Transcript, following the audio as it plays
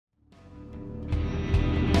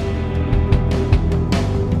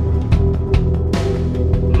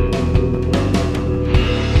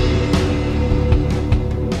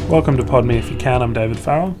Welcome to Pod Me If You Can. I'm David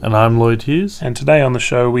Farrell. And I'm Lloyd Hughes. And today on the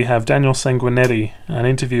show we have Daniel Sanguinetti, an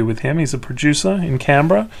interview with him. He's a producer in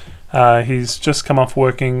Canberra. He's just come off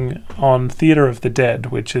working on Theatre of the Dead,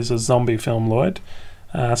 which is a zombie film, Lloyd.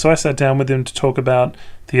 So I sat down with him to talk about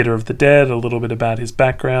Theatre of the Dead, a little bit about his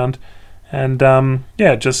background, and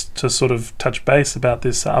just to sort of touch base about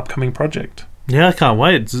this upcoming project. Yeah, I can't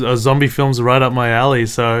wait. Zombie films are right up my alley,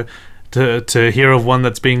 so to hear of one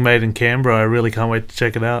that's being made in Canberra, I really can't wait to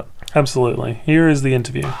check it out. Absolutely. Here is the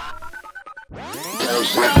interview.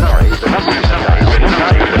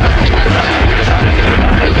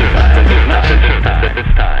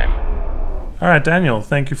 All right, Daniel,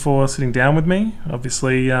 thank you for sitting down with me.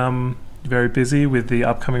 Obviously, you're very busy with the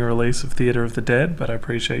upcoming release of Theatre of the Dead, but I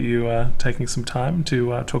appreciate you taking some time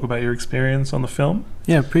to talk about your experience on the film.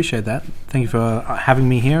 Yeah, appreciate that. Thank you for having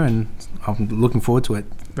me here, and I'm looking forward to it.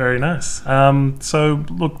 Very nice. So,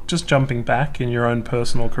 look, just jumping back in your own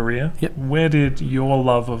personal career, Yep. Where did your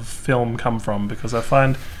love of film come from? Because I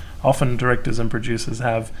find often directors and producers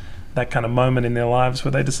have that kind of moment in their lives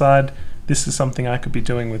where they decide, this is something I could be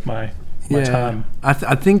doing with my time.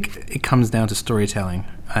 I think it comes down to storytelling.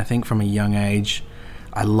 I think from a young age,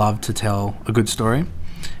 I love to tell a good story.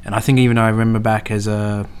 And I think even I remember back as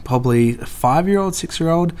probably a 5-year-old,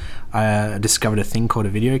 6-year-old, I discovered a thing called a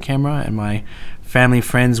video camera, and my family and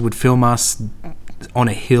friends would film us on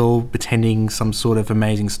a hill pretending some sort of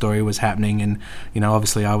amazing story was happening. And,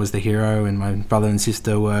 obviously I was the hero and my brother and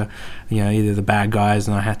sister were, either the bad guys,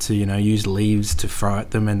 and I had to, use leaves to throw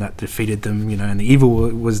at them, and that defeated them, and the evil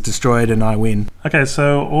was destroyed and I win. Okay,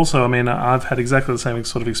 so also, I've had exactly the same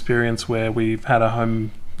sort of experience where we've had a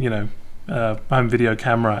home video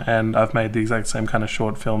camera, and I've made the exact same kind of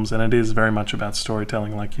short films, and it is very much about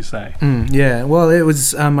storytelling, like you say. Yeah, well, it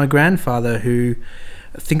was my grandfather who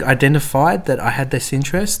I think identified that I had this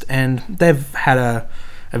interest, and they've had a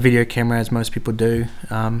video camera, as most people do,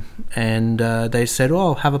 and they said,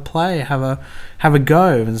 "Oh, have a play, have a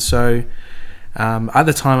go." And so at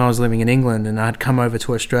the time I was living in England, and I'd come over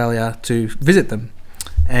to Australia to visit them,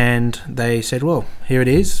 and they said, "Well, here it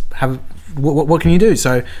is. What can you do?"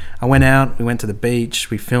 So I went out, we went to the beach,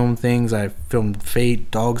 we filmed things, I filmed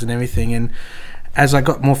feet, dogs and everything, and as I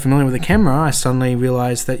got more familiar with the camera, I suddenly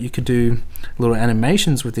realized that you could do little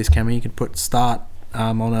animations with this camera. You could put start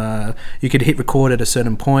you could hit record at a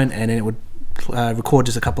certain point, and then it would record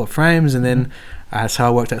just a couple of frames, and then so I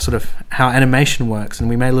worked out sort of how animation works, and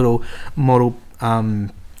we made little model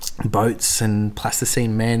boats and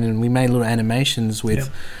plasticine men, and we made little animations with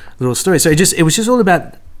little stories. So it was just all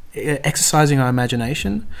about exercising our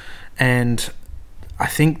imagination, and I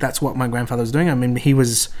think that's what my grandfather was doing. He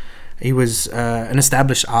was an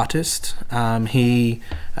established artist. From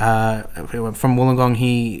Wollongong,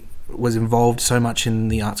 he was involved so much in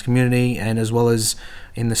the arts community, and as well as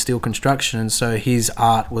in the steel construction, and so his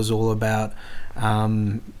art was all about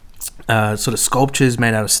sort of sculptures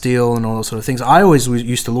made out of steel and all those sort of things. I always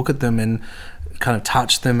used to look at them and kind of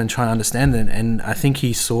touch them and try and understand it, and I think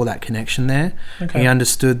he saw that connection there. Okay. He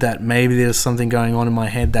understood that maybe there's something going on in my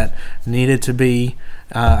head that needed to be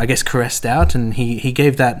caressed out, and he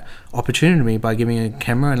gave that opportunity to me by giving me a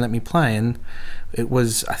camera and let me play. And it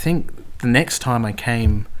was, I think, the next time I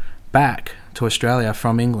came back to Australia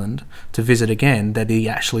from England to visit again, that he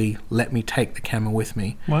actually let me take the camera with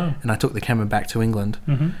me. Wow. And I took the camera back to England.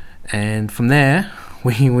 And from there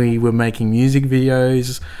we were making music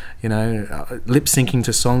videos, lip syncing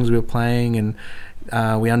to songs we were playing, and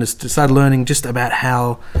we started learning just about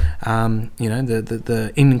how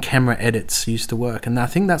the in-camera edits used to work, and I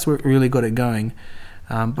think that's what really got it going.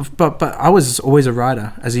 But I was always a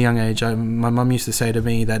writer as a young age. My mum used to say to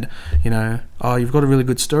me that, you've got a really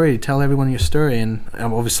good story, tell everyone your story. And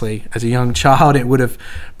obviously, as a young child, it would have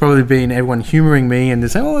probably been everyone humouring me and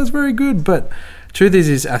saying, "Oh, that's very good." But truth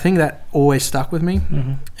is I think that always stuck with me.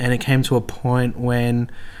 And it came to a point when,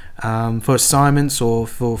 for assignments or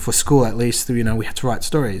for school at least, we had to write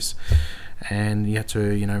stories, and you had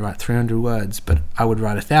to write 300 words, but I would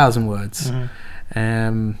write 1,000 words.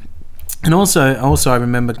 And also I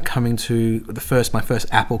remember coming to my first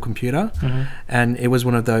Apple computer, and it was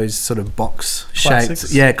one of those sort of box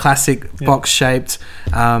shaped, box shaped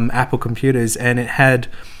Apple computers, and it had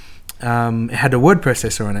a word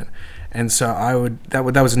processor on it. And so that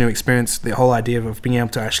was a new experience, the whole idea of being able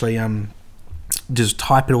to actually just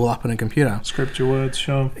type it all up on a computer. Script your words,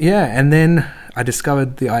 sure. Yeah, and then I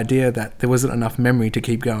discovered the idea that there wasn't enough memory to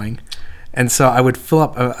keep going. And so I would fill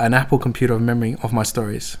up an Apple computer of memory of my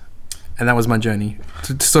stories. And that was my journey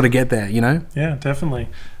to sort of get there, Yeah, definitely.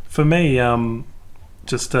 For me,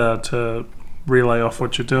 just to relay off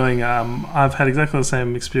what you're doing, I've had exactly the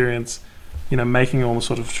same experience making all the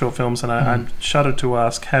sort of short films, and I shudder to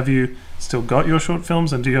ask, have you still got your short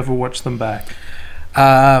films, and do you ever watch them back?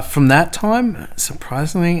 From that time,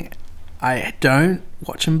 surprisingly, I don't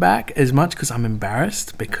watch them back as much because I'm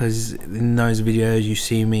embarrassed, because in those videos you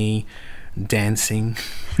see me dancing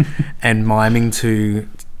and miming to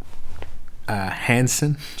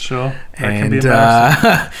Hanson. Sure, that can be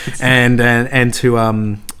embarrassing. and to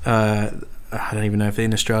I don't even know if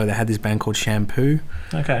in Australia they had this band called Shampoo.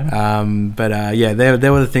 Okay. But yeah,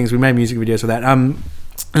 there were the things. We made music videos for that.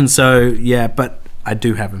 And so yeah, but I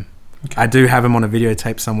do have them. Okay. I do have them on a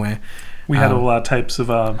videotape somewhere. We had all our tapes of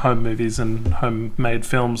home movies and homemade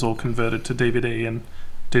films all converted to DVD and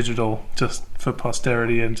digital just for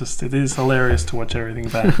posterity, and just it is hilarious to watch everything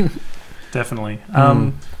back. Definitely.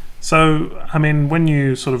 So, I mean, when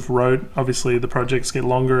you sort of wrote, obviously the projects get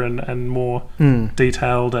longer and more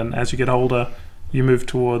detailed, and as you get older, you move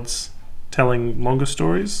towards telling longer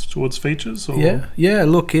stories, towards features? Or? Yeah.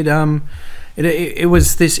 Look, it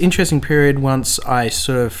was this interesting period once I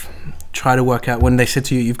sort of try to work out, when they said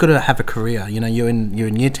to you, you've got to have a career. You're in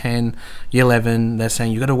year 10, year 11. They're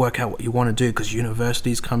saying you've got to work out what you want to do because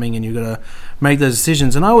university's coming, and you've got to make those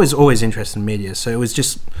decisions. And I was always interested in media, so it was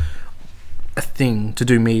just a thing to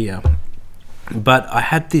do media. But I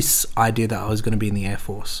had this idea that I was going to be in the Air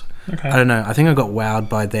Force. Okay. I don't know. I think I got wowed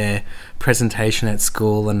by their presentation at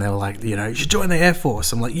school, and they were like, you should join the Air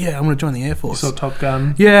Force. I'm like, yeah, I'm going to join the Air Force. You saw Top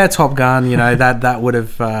Gun? Yeah, Top Gun. That would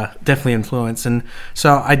have definitely influenced. And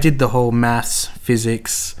so I did the whole maths,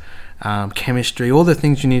 physics, chemistry, all the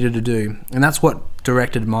things you needed to do, and that's what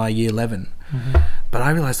directed my year 11. Mm-hmm. But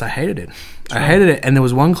I realized I hated it. Sure. I hated it, and there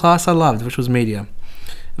was one class I loved, which was media.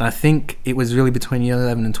 And I think it was really between year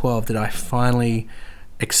 11 and 12 that I finally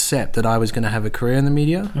accept that I was going to have a career in the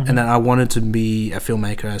media, and that I wanted to be a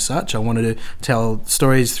filmmaker as such. I wanted to tell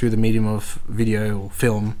stories through the medium of video or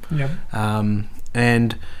film. Yep.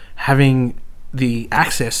 And having the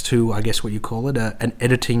access to, I guess what you call it, an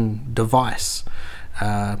editing device.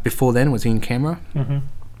 Before then was in camera. Mm-hmm.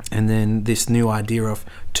 And then this new idea of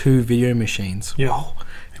 2 video machines. Yep. Wow.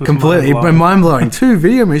 Completely mind-blowing. 2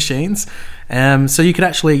 video machines. So you could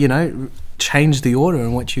actually, change the order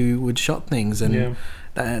in which you would shot things. And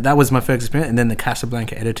that was my first experience. And then the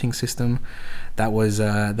Casablanca editing system. That was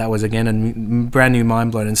again a brand new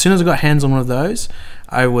mind blown. And as soon as I got hands on one of those,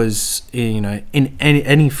 I was in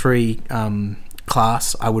any free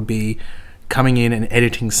class, I would be coming in and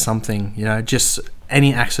editing something. Just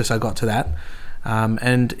any access I got to that,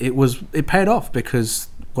 and it paid off, because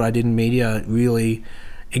what I did in media really,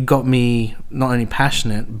 it got me not only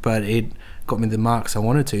passionate, but it got me the marks I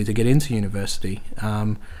wanted to get into university.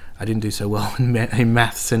 I didn't do so well in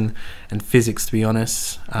maths and physics, to be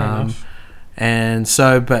honest. And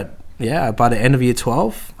so, but yeah, by the end of year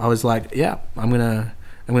 12, I was like, yeah, I'm gonna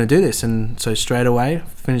do this. And so straight away,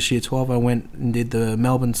 finished year 12, I went and did the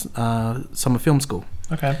Melbourne Summer Film School.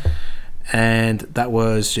 Okay. And that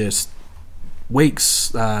was just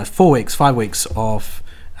 5 weeks of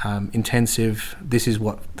intensive. This is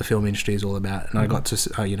what the film industry is all about. And I got to, this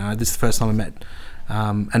is the first time I met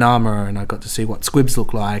an armourer, and I got to see what squibs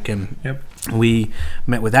look like, and we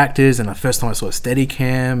met with actors, and the first time I saw a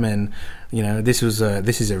Steadicam, and this is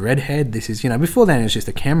a redhead. This is before then it was just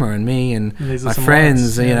a camera and me and my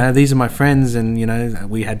friends. Lights, these are my friends, and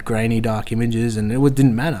we had grainy dark images, and it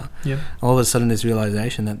didn't matter. Yep. All of a sudden, this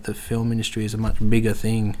realization that the film industry is a much bigger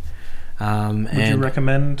thing. Would you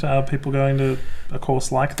recommend people going to a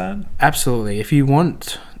course like that? Absolutely. If you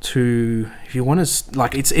want to,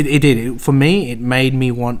 like, it did. For me, it made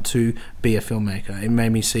me want to be a filmmaker. It made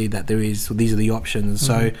me see that these are the options.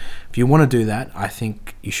 Mm-hmm. So if you want to do that, I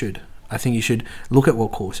think you should. I think you should look at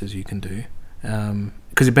what courses you can do,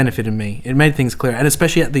 because it benefited me. It made things clear, and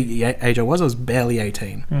especially at the age I was barely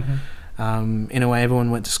 18. Mm-hmm. In a way,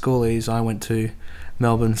 everyone went to schoolies. I went to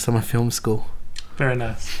Melbourne Summer Film School. Very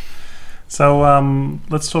nice. So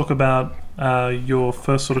let's talk about your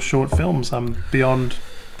first sort of short films beyond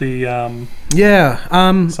the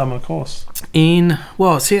summer course. In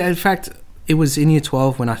fact, it was in year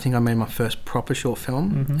 12 when I think I made my first proper short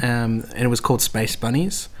film, mm-hmm. And it was called Space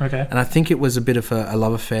Bunnies. Okay. And I think it was a bit of a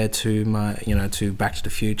love affair to to Back to the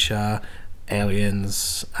Future,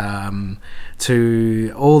 Aliens,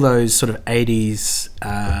 to all those sort of 80s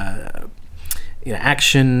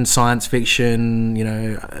action, science fiction,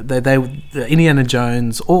 the Indiana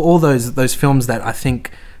Jones, all those films that I think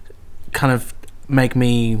kind of make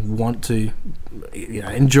me want to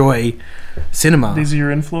enjoy cinema. These are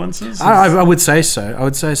your influences? I would say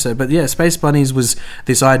so. But yeah, Space Bunnies was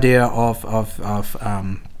this idea of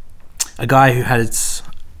a guy who had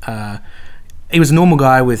he was a normal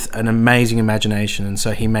guy with an amazing imagination, and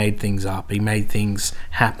so he made things up. He made things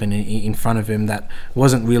happen in front of him that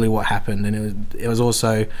wasn't really what happened, and it was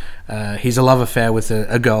also he's a love affair with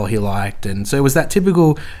a girl he liked, and so it was that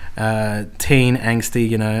typical teen angsty,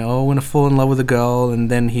 you know, oh, I want to fall in love with a girl,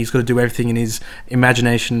 and then he's got to do everything in his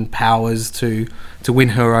imagination powers to win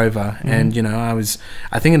her over. And you know,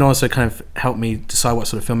 I think it also kind of helped me decide what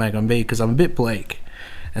sort of filmmaker I'm be, because I'm a bit bleak.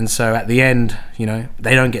 And so at the end, you know,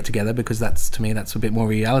 they don't get together, because to me that's a bit more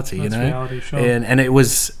reality, That's you know. reality, sure. And it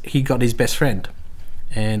was, he got his best friend,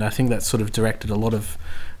 and I think that sort of directed a lot of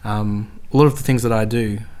the things that I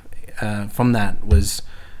do. From that was,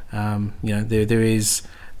 you know, there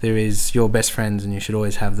is your best friends, and you should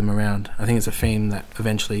always have them around. I think it's a theme that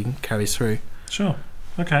eventually carries through. Sure.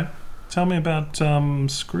 Okay. Tell me about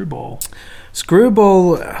Screwball.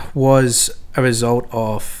 Screwball was a result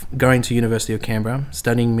of going to University of Canberra,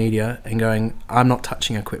 studying media, and going, I'm not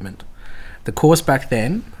touching equipment. The course back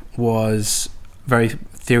then was very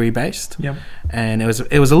theory-based, Yep. and it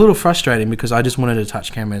was a little frustrating, because I just wanted to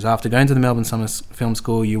touch cameras. After going to the Melbourne Summer Film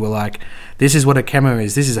School, you were like, this is what a camera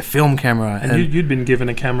is. This is a film camera. And you'd been given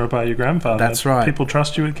a camera by your grandfather. That's right. People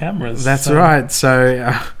trust you with cameras. That's right.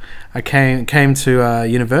 So I came to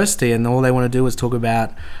university, and all they want to do is talk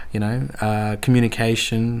about, you know,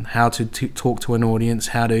 communication, how to talk to an audience,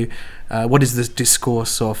 how to what is the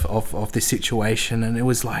discourse of this situation. And it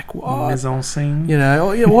was like, what? Mise en scene. You know,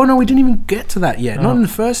 well, no, we didn't even get to that yet. Not in the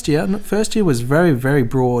first year. First year was very, very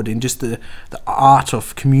broad in just the art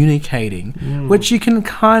of communicating, which you can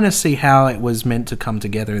kind of see how it was meant to come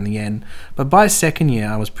together in the end. But by second year,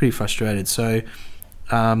 I was pretty frustrated. So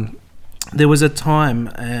there was a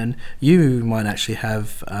time, and you might actually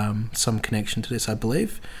have some connection to this, I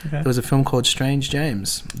believe. Okay. There was a film called Strange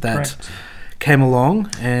James that Correct. came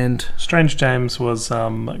along, and Strange James was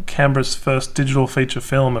Canberra's first digital feature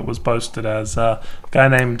film. It was boasted as a guy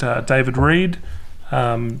named David Reed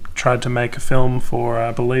tried to make a film for,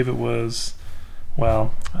 I believe it was,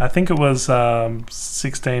 well, I think it was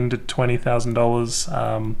 $16,000 to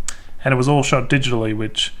 $20,000, and it was all shot digitally,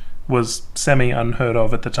 which was semi unheard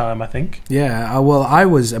of at the time, I think. yeah, well, I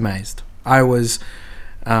was amazed. I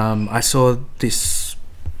saw this.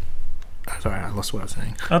 Sorry, I lost what I was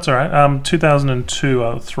saying. That's all right. 2002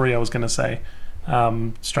 or 3, I was going to say,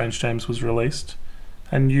 Strange James was released,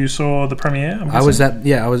 and you saw the premiere. I'm I was guessing? at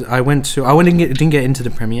yeah. I didn't get into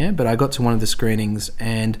the premiere, but I got to one of the screenings,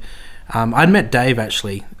 and I'd met Dave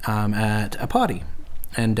actually at a party,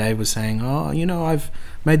 and Dave was saying, "Oh, you know, I've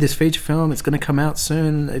made this feature film. It's going to come out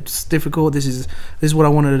soon. It's difficult. This is what I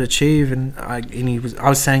wanted to achieve." And I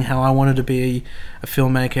was saying how I wanted to be a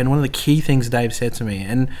filmmaker, and one of the key things Dave said to me,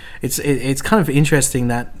 and it's kind of interesting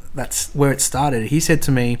that that's where it started. He said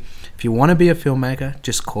to me, if you want to be a filmmaker,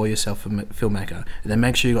 just call yourself a filmmaker, and then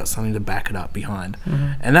make sure you got something to back it up behind.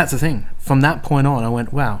 And that's the thing. From that point on, I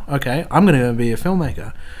went, wow, okay, I'm going to go be a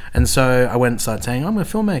filmmaker. And so I went and started saying, I'm a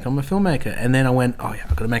filmmaker. And then I went, oh yeah,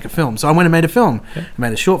 I've got to make a film. So I went and made a film. I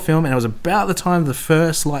made a short film, and it was about the time of the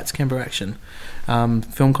first Lights Camera Action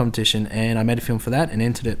film competition, and I made a film for that and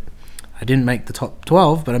entered it. I didn't make the top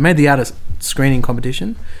 12, but I made the outer screening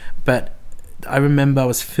competition. But I remember I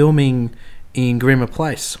was filming in Grima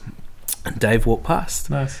Place, and Dave walked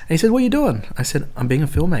past. Nice. And he said, what are you doing? I said, I'm being a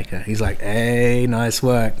filmmaker. He's like, hey, nice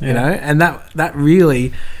work, you know? And that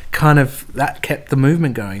really kind of, that kept the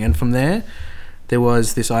movement going. And from there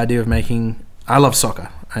was this idea of making, I love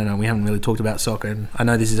soccer. I know we haven't really talked about soccer, and I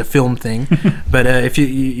know this is a film thing, but if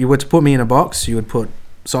you were to put me in a box, you would put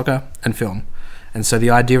soccer and film. And so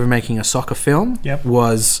the idea of making a soccer film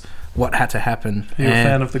was what had to happen. Are you a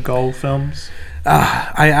fan of the goal films?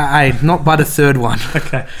 I not by the third one.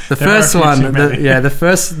 Okay. The first one, the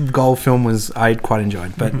first goal film I quite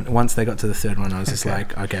enjoyed, but once they got to the third one, I was just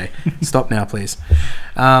like, okay, stop now, please.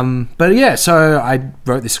 But yeah, so I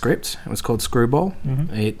wrote this script. It was called Screwball.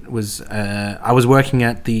 It was I was working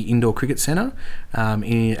at the Indoor Cricket Centre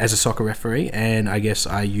as a soccer referee, and I guess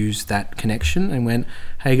I used that connection and went,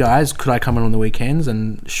 hey guys, could I come in on the weekends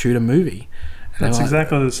and shoot a movie? That's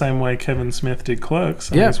exactly the same way Kevin Smith did Clerks.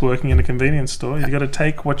 He was working in a convenience store. You've got to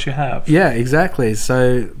take what you have. Yeah, exactly.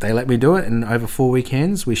 So they let me do it, and over 4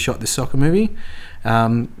 weekends, we shot this soccer movie.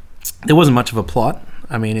 There wasn't much of a plot.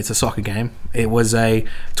 I mean, it's a soccer game. It was a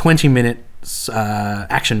 20-minute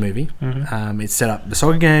action movie. It set up the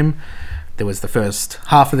soccer game. There was the first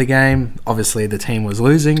half of the game. Obviously, the team was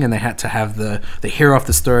losing, and they had to have the hero of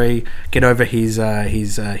the story get over his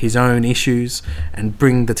own issues and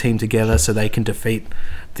bring the team together so they can defeat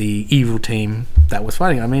the evil team that was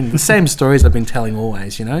fighting. I mean, the same stories I've been telling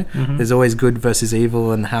always, you know? There's always good versus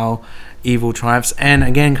evil and how evil triumphs. And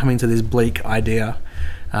again, coming to this bleak idea,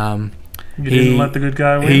 You didn't let the good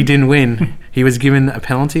guy win? He didn't win. He was given a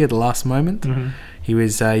penalty at the last moment. Mm-hmm.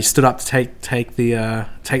 He stood up to take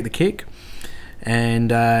the kick,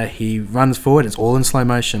 and he runs forward. It's all in slow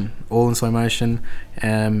motion.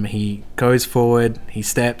 He goes forward, he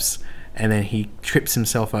steps, and then he trips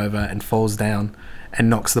himself over and falls down and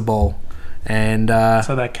knocks the ball. And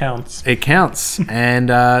so that counts. It counts. And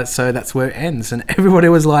so that's where it ends. And everybody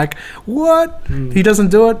was like, what? He doesn't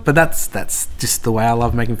do it? But that's just the way I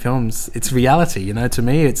love making films. It's reality, you know. To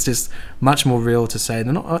me, it's just much more real to say,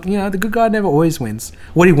 the good guy never always wins.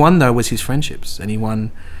 What he won, though, was his friendships. And he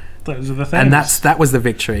won. Those are the things. And that was the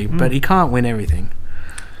victory. But he can't win everything.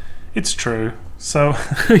 It's true. So,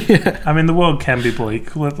 Yeah. I mean, the world can be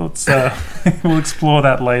bleak. Let's we'll explore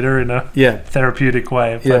that later in a therapeutic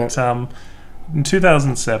way. But in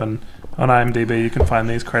 2007, on IMDb, you can find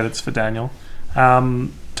these credits for Daniel.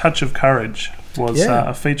 Touch of Courage was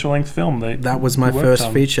a feature-length film. That was my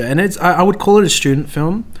first feature. And I would call it a student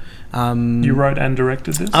film. You wrote and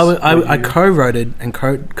directed this? I co-wrote it and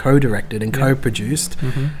co-directed and co-produced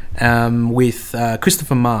with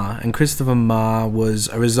Christopher Marr. And Christopher Marr was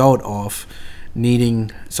a result of needing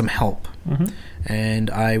some help. And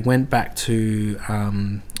I went back to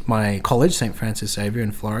my college, St. Francis Xavier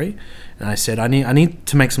in Florey, and I said, I need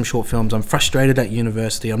to make some short films. I'm frustrated at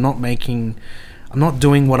university. I'm not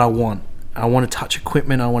doing what I want. I want to touch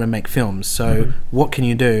equipment. I want to make films. So what can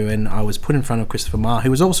you do? And I was put in front of Christopher Marr, who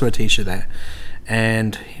was also a teacher there.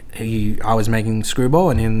 And I was making Screwball,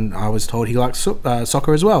 and I was told he liked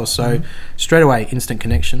soccer as well. So straight away, instant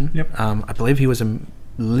connection. Yep. I believe he was a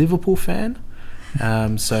Liverpool fan.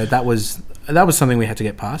 So that was something we had to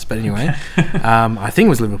get past. But anyway, I think it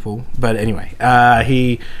was Liverpool. But anyway,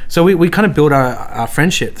 so we kind of built our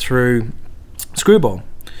friendship through Screwball.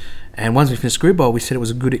 And once we finished Screwball, we said it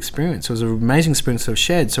was a good experience. It was an amazing experience to have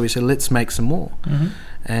shared. So we said, let's make some more.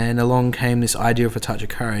 And along came this idea of A Touch of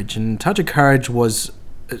Courage. And Touch of Courage was,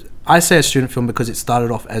 I say a student film because it started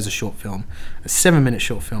off as a short film, a 7-minute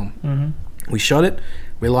short film. We shot it,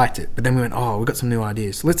 we liked it, but then we went, we've got some new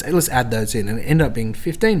ideas. Let's add those in. And it ended up being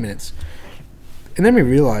 15 minutes. And then we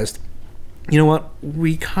realized, you know what,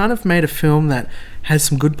 we kind of made a film that has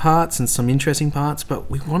some good parts and some interesting parts, but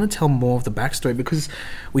we want to tell more of the backstory because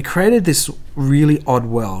we created this really odd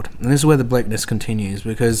world. And this is where the bleakness continues,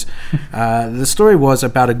 because the story was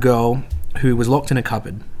about a girl who was locked in a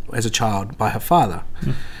cupboard as a child by her father.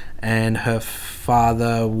 And her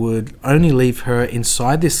father would only leave her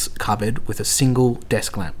inside this cupboard with a single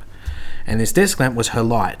desk lamp. And this desk lamp was her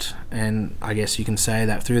light. And I guess you can say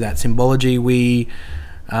that through that symbology, we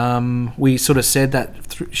sort of said that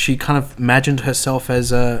she kind of imagined herself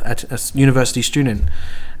as a university student,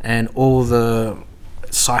 and all the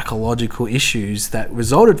psychological issues that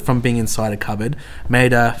resulted from being inside a cupboard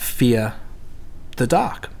made her fear the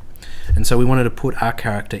dark. And so we wanted to put our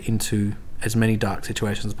character into as many dark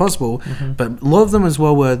situations as possible, but a lot of them as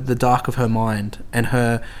well were the dark of her mind and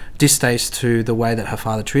her distaste to the way that her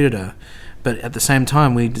father treated her. But at the same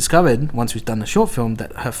time, we discovered, once we'd done the short film,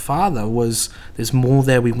 that her father there's more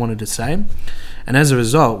there we wanted to say. And as a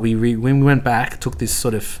result, when we went back, took this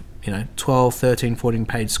sort of 12, 13, 14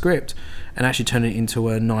 page script and actually turned it into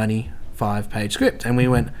a 95 page script. And we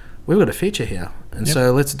went, we've got a feature here, and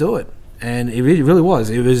so let's do it. And it really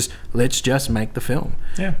was. It was, let's just make the film.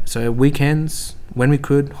 Yeah. So weekends, when we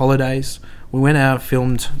could, holidays, we went out,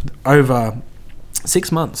 filmed over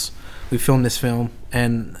 6 months. We filmed this film,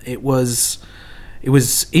 and it was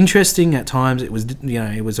interesting at times. It was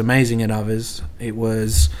it was amazing at others. It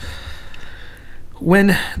was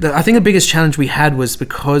I think the biggest challenge we had was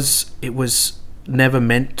because it was never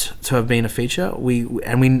meant to have been a feature. We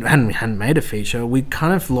hadn't made a feature. We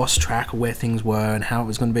kind of lost track of where things were and how it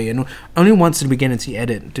was going to be. And only once did we get into the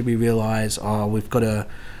edit did we realize, we've got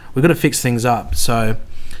to fix things up. So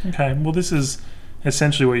okay, well, this is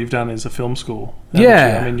essentially what you've done is a film school.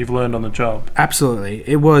 Yeah, you've learned on the job. Absolutely.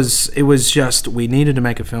 It was just we needed to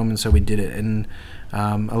make a film, and so we did it. And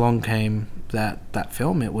along came that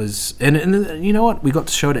film. It was and you know what? We got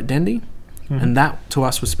to show it at Dendy, and that to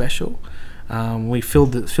us was special. We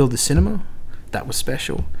filled the cinema. That was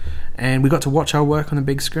special. And we got to watch our work on a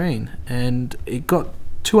big screen. And it got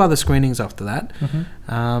 2 other screenings after that.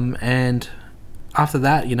 And after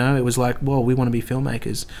that, it was like, well, we want to be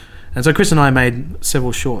filmmakers. And so Chris and I made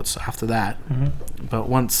several shorts after that. But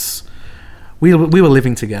once we were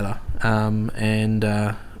living together, and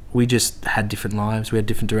we just had different lives. We had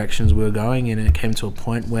different directions we were going in, and it came to a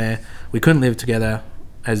point where we couldn't live together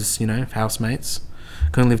as housemates.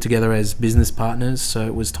 Couldn't live together as business partners, so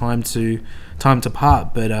it was time to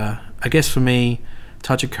part. But I guess for me,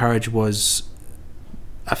 Touch of Courage was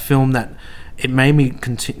a film that it made me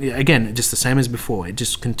continue again, just the same as before. It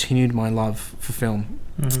just continued my love for film.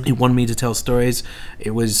 It wanted me to tell stories.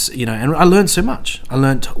 It was, and I learned so much. I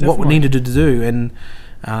learned what we needed to do, and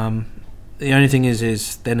the only thing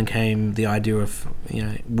is then came the idea of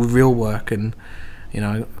real work, and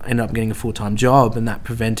I ended up getting a full-time job, and that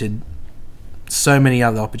prevented so many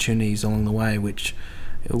other opportunities along the way, which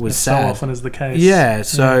it was sad. So often is the case. Yeah.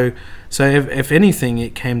 So if anything,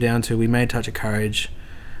 it came down to we made Touch of Courage.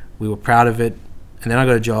 We were proud of it, and then I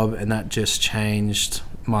got a job, and that just changed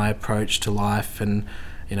my approach to life, and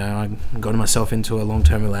I got myself into a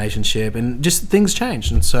long-term relationship, and just things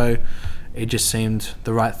changed, and so it just seemed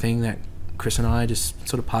the right thing that Chris and I just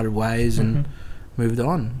sort of parted ways and moved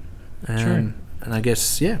on. True. And I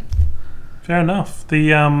guess, yeah. Fair enough.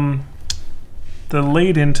 The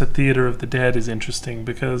lead into Theatre of the Dead is interesting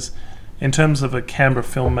because in terms of a Canberra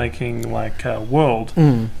filmmaking world,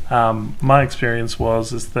 my experience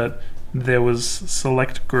is that there was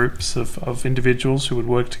select groups of individuals who would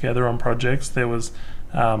work together on projects. There was,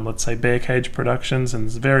 let's say, Bear Cage Productions and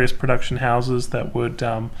various production houses that would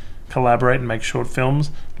collaborate and make short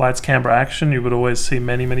films. Lights, Camera, Action, you would always see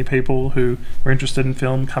many people who were interested in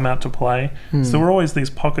film come out to play. So there were always these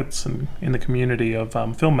pockets in the community of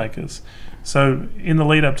filmmakers. So in the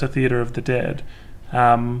lead up to Theatre of the Dead,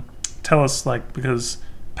 tell us, because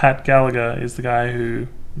Pat Gallagher is the guy who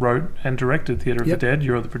wrote and directed Theatre of the Dead.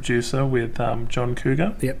 You're the producer with John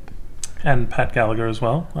Cougar. Yep. And Pat Gallagher as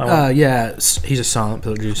well. Yeah, he's a silent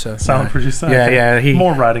producer. Producer? Yeah, okay. yeah.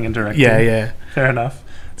 More writing and directing. Yeah. Fair enough.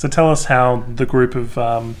 So tell us how the group of,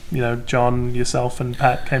 John, yourself and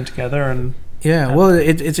Pat came together and... Yeah, well,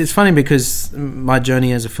 it's funny because my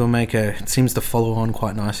journey as a filmmaker seems to follow on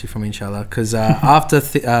quite nicely from each other. Because after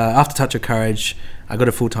Touch of Courage, I got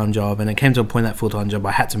a full-time job, and it came to a point that full-time job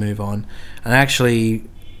I had to move on, and I actually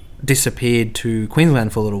disappeared to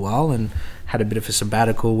Queensland for a little while and had a bit of a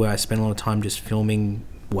sabbatical where I spent a lot of time just filming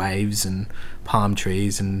waves and palm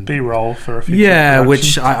trees and B-roll for a few. Yeah,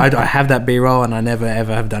 which I have that B-roll, and I never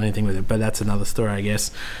ever have done anything with it, but that's another story, I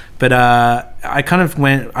guess. But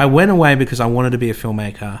I went away because I wanted to be a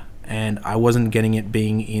filmmaker, and I wasn't getting it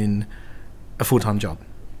being in a full-time job.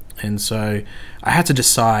 And so I had to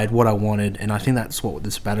decide what I wanted, and I think that's what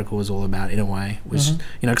the sabbatical was all about in a way. Was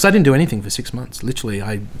because I didn't do anything for 6 months. Literally,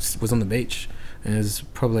 I was on the beach. And it was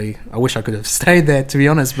probably, I wish I could have stayed there, to be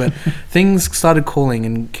honest, but things started calling,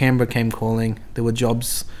 and Canberra came calling. There were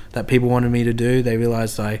jobs that people wanted me to do. They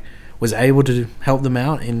realised I was able to help them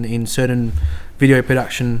out in certain video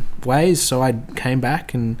production ways, so I came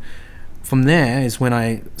back, and from there is when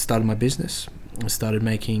I started my business. I started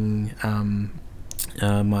making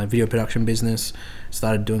my video production business,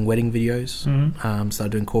 started doing wedding videos,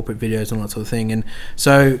 started doing corporate videos and all that sort of thing. And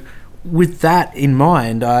so with that in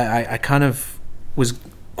mind, I kind of was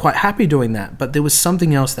quite happy doing that, but there was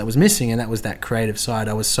something else that was missing, and that was that creative side.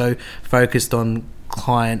 I was so focused on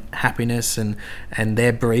client happiness and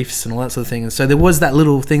their briefs and all that sort of thing, and so there was that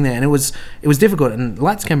little thing there, and it was difficult. And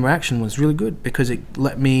Lights, Camera, Action was really good because it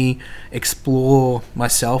let me explore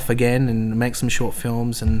myself again and make some short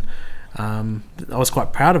films, and I was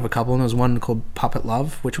quite proud of a couple. And there was one called Puppet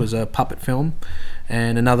Love, which was a puppet film,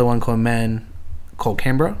 and another one called Man Called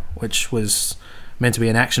Canberra, which was meant to be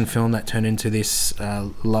an action film that turned into this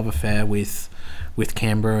love affair with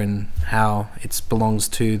Canberra and how it belongs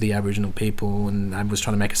to the Aboriginal people, and I was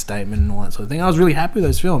trying to make a statement and all that sort of thing. I was really happy with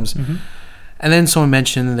those films. And then someone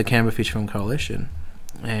mentioned the Canberra Feature Film Coalition,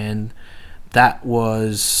 and that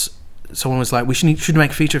was, someone was like, we should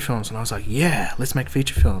make feature films, and I was like, yeah, let's make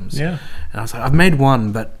feature films. And I was like, I've made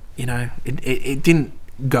one, but it didn't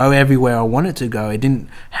go everywhere I wanted to go. It didn't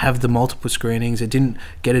have the multiple screenings. It didn't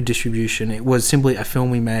get a distribution. It was simply a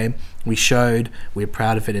film we made, we showed, we were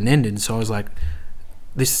proud of it, and ended. So I was like,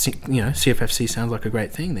 this, CFFC sounds like a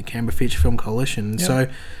great thing, the Canberra Feature Film Coalition. So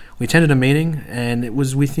we attended a meeting, and it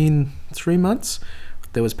was within 3 months,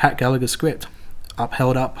 there was Pat Gallagher's script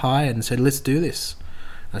held up high and said, let's do this.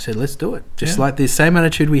 I said, let's do it. Just like the same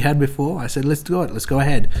attitude we had before. I said, let's do it. Let's go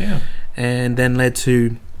ahead. And then led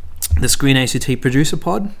to the Screen ACT producer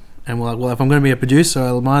pod, and we're like, well, if I'm going to be a producer,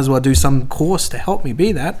 I might as well do some course to help me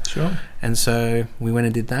be that. And so we went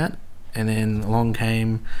and did that, and then along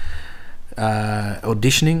came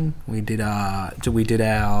auditioning. We did our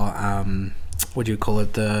what do you call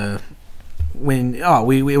it, it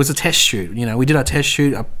was a test shoot. We did our test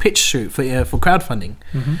shoot, a pitch shoot for crowdfunding,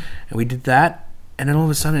 and we did that, and then all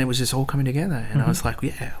of a sudden it was just all coming together, and I was like,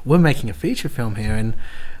 yeah, we're making a feature film here. And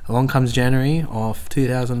along comes January of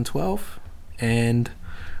 2012, and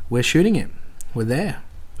we're shooting it. We're there.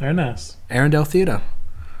 Very nice. Arundel Theatre.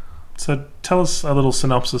 So tell us a little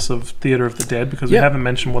synopsis of Theatre of the Dead, because we Yeah. haven't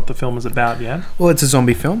mentioned what the film is about yet. Well, it's a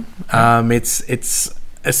zombie film. It's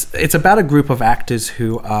about a group of actors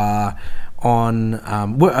who are on.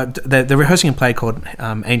 They're rehearsing a play called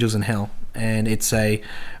Angels in Hell, and it's a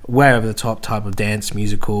way over the top type of dance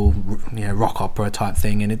musical, rock opera type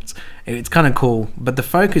thing, and it's kind of cool. But the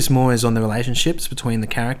focus more is on the relationships between the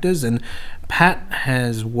characters. And Pat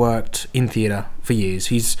has worked in theatre for years.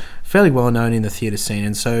 He's fairly well known in the theatre scene,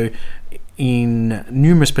 and so in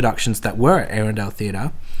numerous productions that were at Arundel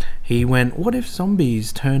Theatre, he went, what if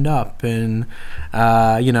zombies turned up and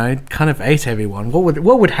kind of ate everyone? What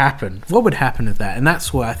would happen? What would happen if that? And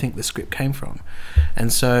that's where I think the script came from.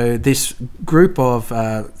 And so this group of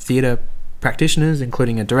theatre practitioners,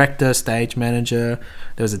 including a director, stage manager,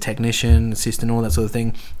 there was a technician, assistant, all that sort of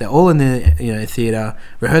thing, they're all in the theatre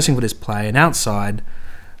rehearsing for this play, and outside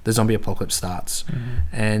the zombie apocalypse starts.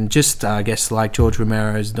 And just I guess like George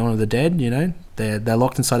Romero's Dawn of the Dead, they're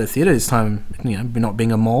locked inside a theatre this time, not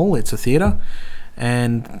being a mall, it's a theatre,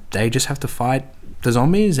 and they just have to fight the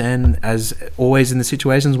zombies. And as always in the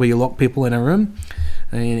situations where you lock people in a room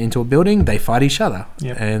into a building, they fight each other.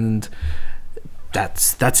 Yep. And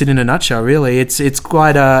that's it in a nutshell, really. It's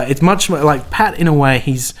quite it's much more like Pat in a way.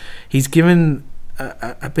 He's given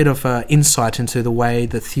a bit of insight into the way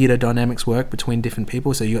the theatre dynamics work between different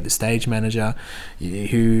people. So you got the stage manager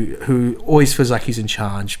who always feels like he's in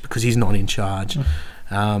charge because he's not in charge.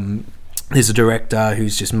 There's a director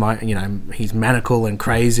who's just he's maniacal and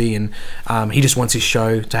crazy, and he just wants his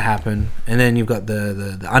show to happen. And then you've got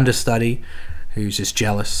the understudy who's just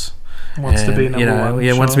jealous. Wants to be number one.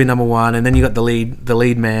 Yeah, wants to be number one. And then you got the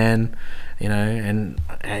lead man. And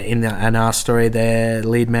in our story there, the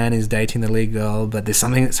lead man is dating the lead girl, but there's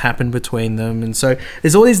something that's happened between them, and so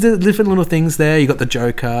there's all these different little things there. You've got the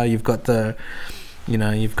Joker, you've got the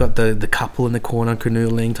couple in the corner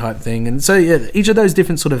canoodling type thing, and so each of those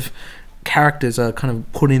different sort of characters are kind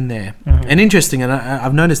of put in there. And interesting, and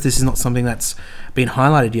I've noticed this is not something that's been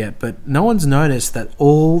highlighted yet, but no one's noticed that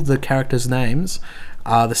all the characters' names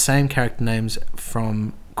are the same character names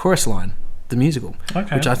from Chorus Line, the musical,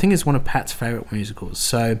 which I think is one of Pat's favourite musicals.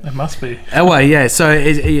 So it must be. Oh, well, yeah. So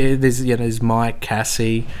there's Mike,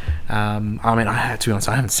 Cassie. To be honest,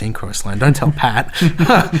 I haven't seen Chorus Line. Don't tell Pat.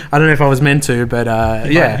 I don't know if I was meant to, but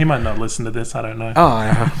he might not listen to this. I don't know.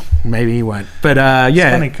 Oh, maybe he won't. But it's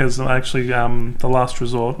funny because actually, The Last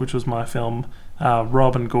Resort, which was my film,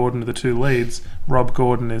 Rob and Gordon are the two leads. Rob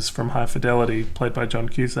Gordon is from High Fidelity, played by John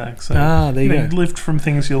Cusack. So there you go. Lived from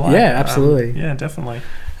things you like. Yeah, absolutely. Yeah, definitely.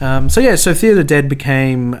 So Theatre of the Dead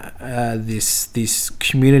became this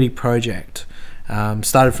community project.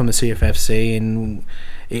 Started from the CFFC, and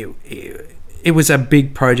it was a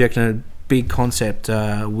big project and a big concept.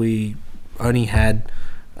 We only had,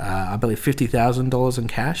 I believe, $50,000 in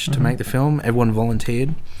cash to make the film. Everyone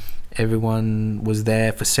volunteered. Everyone was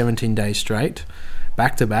there for 17 days straight,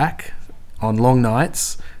 back to back, on long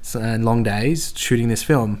nights and long days, shooting this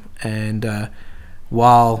film. And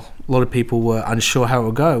while a lot of people were unsure how it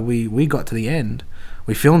would go, we got to the end.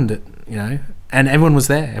 We filmed it, and everyone was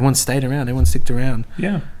there. Everyone stayed around. Everyone sticked around.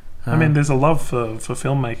 Yeah. I mean, there's a love for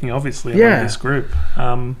filmmaking, obviously, among this group.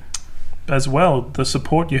 As well, the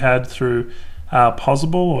support you had through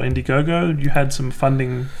Possible or Indiegogo, you had some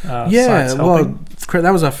funding sites helping. Well,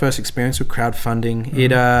 that was our first experience with crowdfunding.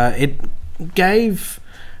 It gave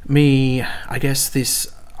me, I guess,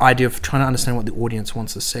 this idea of trying to understand what the audience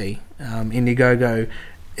wants to see. Indiegogo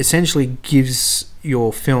essentially gives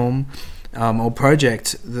your film or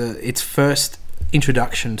project its first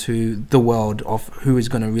introduction to the world of who is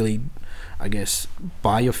going to really, I guess,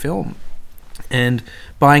 buy your film. And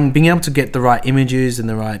being able to get the right images and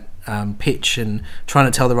the right pitch and trying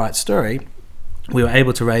to tell the right story, we were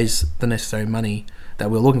able to raise the necessary money that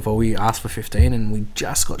we were looking for. We asked for 15 and we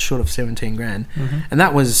just got short of 17 grand. And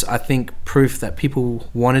that was, I think, proof that people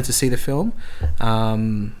wanted to see the film,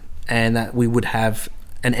 and that we would have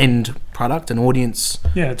an end product, an audience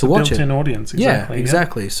to watch it. Built-in audience, exactly. Yeah,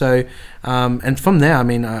 exactly. So, and from there, I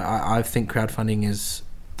mean, I think crowdfunding is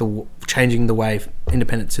changing the way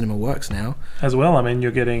independent cinema works now. As well, I mean,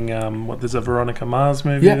 you're getting there's a Veronica Mars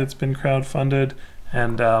movie that's been crowdfunded,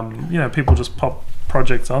 and people just pop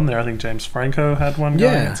projects on there. I think James Franco had one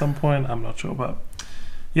going at some point. I'm not sure, but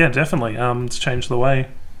yeah, definitely, it's changed the way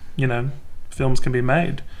films can be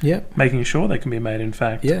made. Yeah, making sure they can be made. In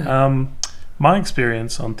fact, my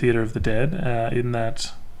experience on Theatre of the Dead, in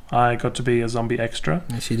that I got to be a zombie extra.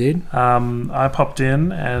 Yes, you did. I popped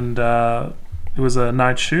in and it was a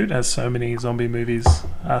night shoot, as so many zombie movies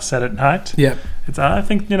are set at night. Yep. It's I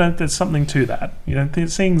think there's something to that.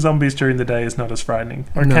 Seeing zombies during the day is not as frightening.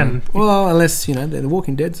 Or No. can Well, unless the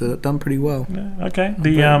Walking Dead's done pretty well. Yeah, okay.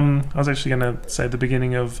 I was actually going to say the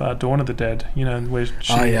beginning of Dawn of the Dead. Where she's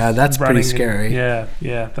That's pretty running scary. Yeah,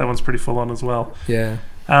 that one's pretty full on as well. Yeah.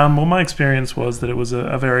 Well, my experience was that it was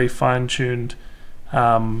a very fine-tuned,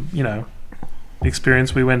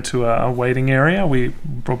 experience. We went to a waiting area. We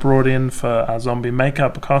were brought in for a zombie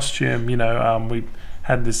makeup, a costume. We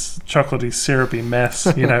had this chocolatey, syrupy mess,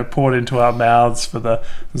 poured into our mouths for the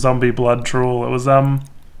zombie blood drool. It was, then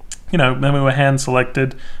we were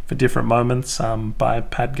hand-selected for different moments by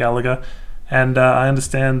Pat Gallagher. And I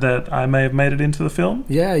understand that I may have made it into the film.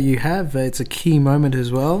 Yeah, you have. It's a key moment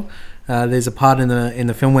as well. There's a part in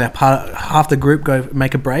the film where half the group go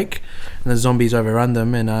make a break, and the zombies overrun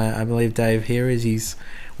them. And I believe Dave here he's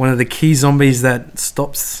one of the key zombies that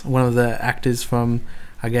stops one of the actors from,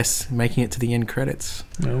 I guess, making it to the end credits.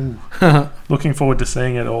 Oh, looking forward to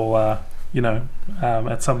seeing it all.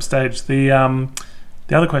 At some stage.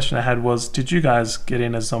 The other question I had was, did you guys get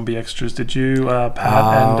in as zombie extras? Did you, Pat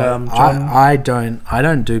and John? I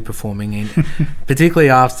don't do performing, particularly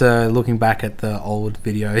after looking back at the old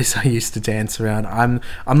videos I used to dance around. I'm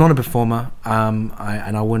not a performer,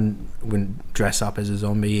 I wouldn't dress up as a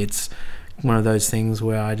zombie. It's one of those things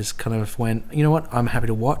where I just kind of went, you know what? I'm happy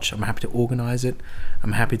to watch. I'm happy to organize it.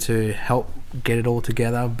 I'm happy to help get it all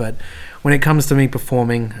together. But when it comes to me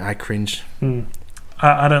performing, I cringe.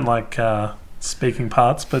 I don't like speaking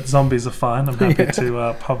parts, but zombies are fine. I'm happy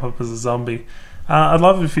to pop up as a zombie. I'd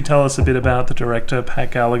love it if you tell us a bit about the director,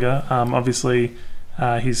 Pat Gallagher. Obviously,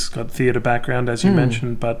 he's got theatre background, as you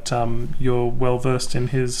mentioned, but you're well versed in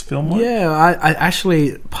his film work. Yeah, I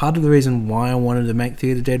actually, part of the reason why I wanted to make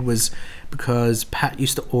Theatre Dead was because Pat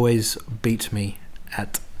used to always beat me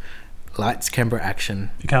at lights, camera,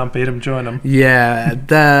 action. If you can't beat him, join him. Yeah,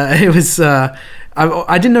 it was.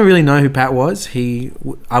 I didn't really know who Pat was.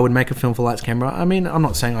 I would make a film for lights, camera. I mean, I'm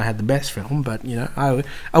not saying I had the best film, but I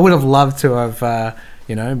would have loved to have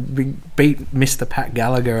beat Mr. Pat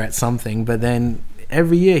Gallagher at something. But then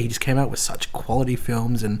every year he just came out with such quality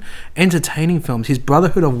films and entertaining films. His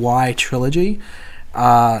Brotherhood of Y trilogy.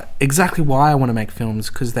 Exactly why I want to make films,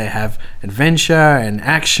 because they have adventure and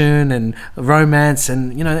action and romance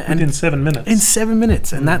and within 7 minutes. In 7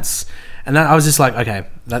 minutes, and I was just like, okay,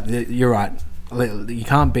 you're right. You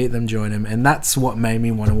can't beat them, join them, and that's what made me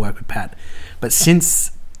want to work with Pat. But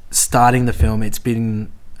since starting the film, it's been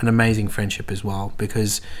an amazing friendship as well,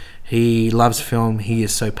 because he loves film. He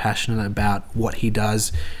is so passionate about what he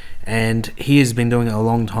does, and he has been doing it a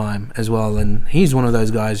long time as well. And he's one of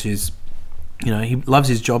those guys who's he loves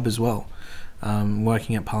his job as well,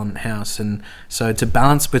 working at Parliament House. And so to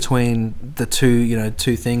balance between the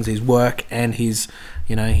two things, his work and his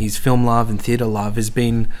film love and theatre love, has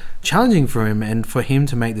been challenging for him. And for him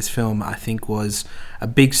to make this film, I think, was a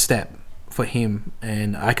big step for him.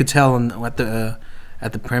 And I could tell at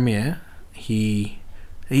the premiere, he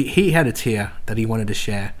had a tear that he wanted to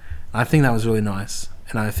share. I think that was really nice.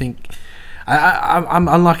 And I think I'm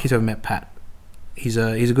unlucky to have met Pat. He's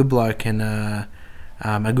a good bloke and a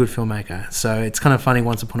good filmmaker. So it's kind of funny.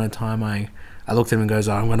 Once upon a time, I looked at him and goes,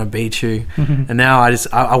 I'm going to beat you. And now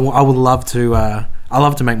I would love to. I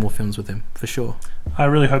love to make more films with him, for sure. I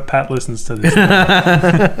really hope Pat listens to this.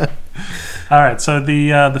 All right, so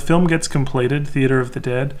the film gets completed, Theatre of the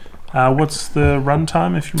Dead. What's the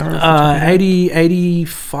runtime, if you remember?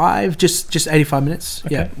 85, just 85 minutes.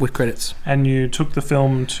 Okay. Yeah, with credits. And you took the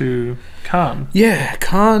film to Cannes. Yeah,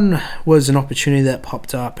 Cannes was an opportunity that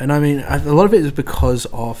popped up, and I mean, a lot of it is because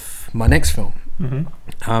of my next film.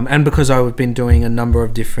 And because I've been doing a number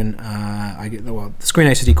of different, Screen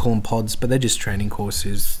ACT call them pods, but they're just training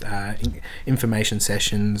courses, information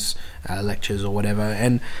sessions, lectures or whatever.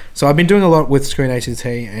 And so I've been doing a lot with Screen ACT,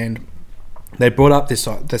 and they brought up this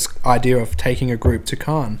idea of taking a group to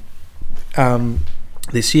Cannes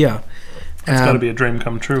this year. It's got to be a dream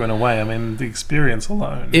come true in a way. I mean, the experience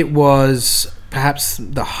alone. It was perhaps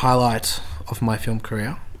the highlight of my film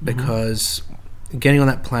career, because getting on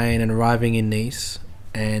that plane and arriving in Nice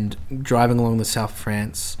and driving along the south of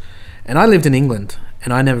France. And I lived in England,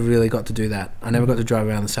 and I never really got to do that. I never got to drive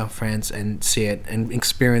around the south of France and see it and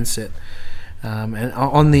experience it. And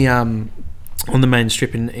on the main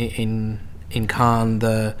strip in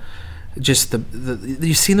Cannes,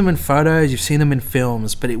 you've seen them in photos, you've seen them in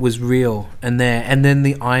films, but it was real. And then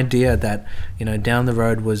the idea that down the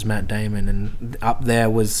road was Matt Damon, and up there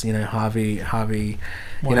was Harvey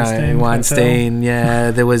Weinstein.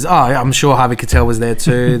 Yeah, there was. I'm sure Harvey Keitel was there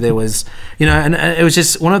too. There was, and it was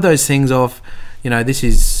just one of those things of, this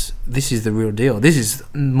is this is the real deal. This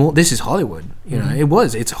is Hollywood. You know,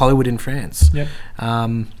 it's Hollywood in France. Yep.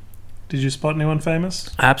 Did you spot anyone famous?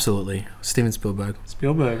 Absolutely. Steven Spielberg.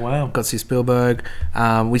 Spielberg, wow. Got to see Spielberg.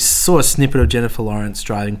 We saw a snippet of Jennifer Lawrence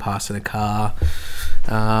driving past in a car.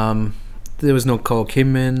 There was Nicole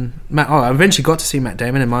Kidman. I eventually got to see Matt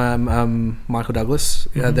Damon and Michael Douglas.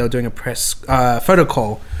 They were doing a press photo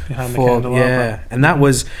call behind the candelabra. And it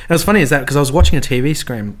was funny because I was watching a TV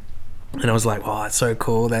screen. And I was like, oh, it's so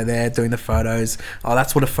cool. They're there doing the photos. Oh,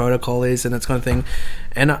 that's what a photo call is and that kind of thing.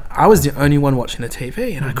 And I was the only one watching the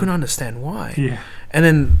TV, and I couldn't understand why. Yeah. And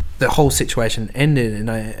then the whole situation ended,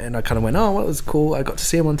 and I kind of went, oh, well, it was cool. I got to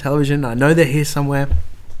see them on television. I know they're here somewhere.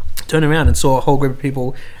 Turned around and saw a whole group of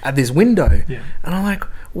people at this window. Yeah. And I'm like,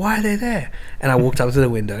 why are they there? And I walked up to the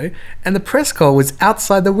window, and the press call was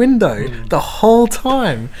outside the window the whole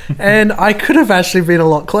time. And I could have actually been a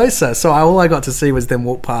lot closer. So all I got to see was them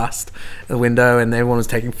walk past the window, and everyone was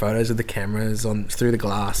taking photos with the cameras through the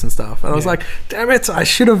glass and stuff. And I was like, damn it, I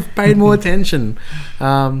should have paid more attention.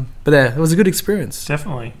 But it was a good experience.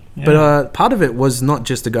 Definitely. Yeah. But part of it was not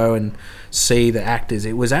just to go and see the actors.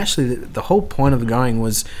 It was actually the whole point of going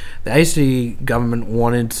was the ACT government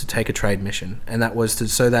wanted to take a trade mission, and that was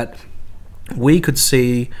so that we could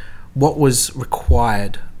see what was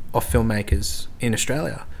required of filmmakers in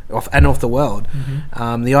Australia and of the world.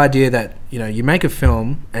 The idea that you make a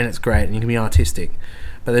film and it's great and you can be artistic,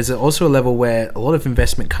 but there's also a level where a lot of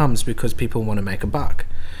investment comes because people want to make a buck,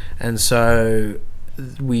 and so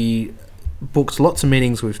we booked lots of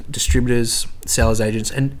meetings with distributors, sales agents,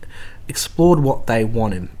 and explored what they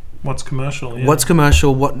wanted. What's commercial? Yeah. What's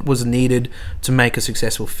commercial? What was needed to make a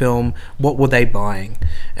successful film? What were they buying?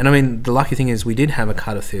 And I mean, the lucky thing is we did have a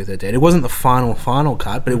cut of Theatre Dead. It wasn't the final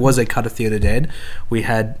cut, but it was a cut of Theatre Dead. We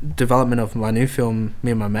had development of my new film, Me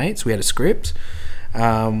and My Mates. We had a script.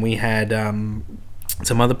 We had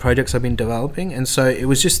some other projects I've been developing, and so it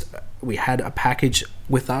was just we had a package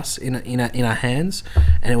with us in our hands,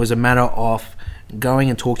 and it was a matter of going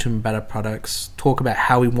and talk to them about our products, talk about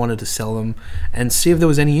how we wanted to sell them, and see if there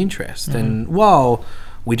was any interest. And while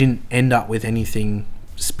we didn't end up with anything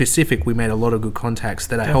specific, we made a lot of good contacts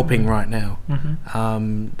that are helping right now.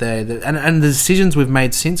 And the decisions we've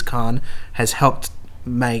made since Cannes has helped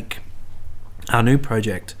make our new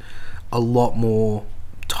project a lot more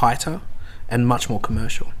tighter and much more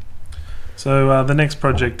commercial. So the next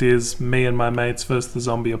project is Me and My Mates vs. the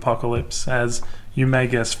Zombie Apocalypse. As you may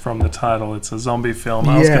guess from the title, it's a zombie film.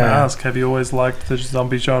 I was going to ask, have you always liked the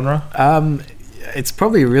zombie genre? It's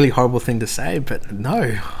probably a really horrible thing to say, but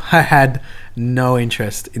no. I had no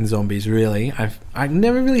interest in zombies, really. I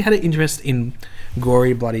never really had an interest in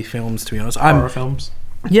gory, bloody films, to be honest. Horror films?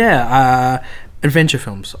 Yeah, adventure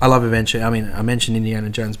films. I love adventure. I mean, I mentioned Indiana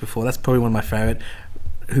Jones before. That's probably one of my favourite.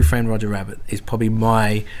 Who Framed Roger Rabbit is probably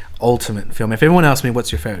my ultimate film. If everyone asks me,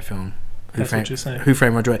 what's your favourite film? Who Framed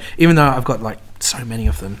Roger Rabbit. Even though I've got like so many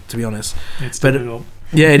of them, to be honest. It's difficult.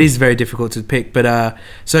 Yeah, it is very difficult to pick. But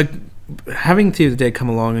so having Theatre of the Dead come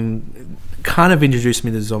along and kind of introduced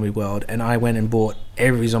me to the zombie world, and I went and bought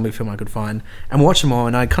every zombie film I could find and watched them all,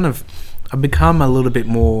 and I've become a little bit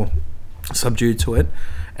more subdued to it.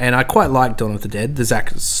 And I quite like Dawn of the Dead, the Zack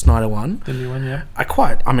Snyder one. The new one, yeah.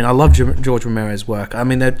 I love George Romero's work. I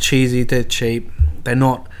mean, they're cheesy, they're cheap, they're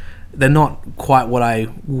not quite what I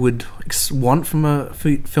would want from a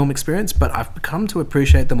film experience, but I've come to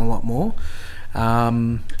appreciate them a lot more.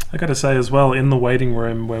 I got to say as well, in the waiting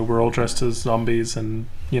room where we're all dressed as zombies and,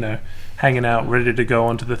 hanging out, ready to go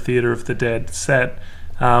onto the Theatre of the Dead set,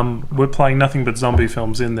 we're playing nothing but zombie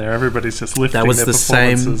films in there. Everybody's just lifting their performances.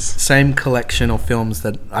 That was the same collection of films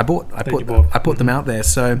that I bought. I put them out there.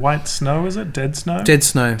 So White Snow, is it? Dead Snow? Dead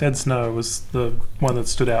Snow. Dead Snow was the one that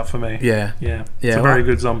stood out for me. Yeah. It's a very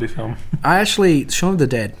good zombie film. Shaun of the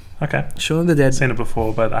Dead. Okay. Shaun of the Dead. I've seen it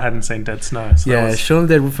before, but I hadn't seen Dead Snow. So Shaun of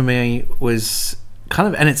the Dead for me was kind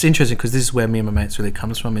of, and it's interesting because this is where Me and My Mates really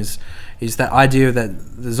comes from, is that idea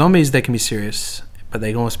that the zombies, they can be serious, but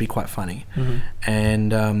they can also be quite funny.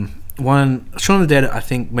 And Shaun of the Dead, I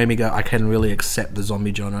think, made me go, I can really accept the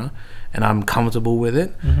zombie genre, and I'm comfortable with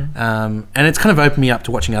it. And it's kind of opened me up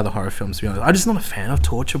to watching other horror films, to be honest. I'm just not a fan of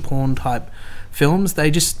torture porn type films. They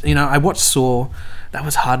just, I watched Saw. That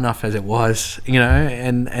was hard enough as it was,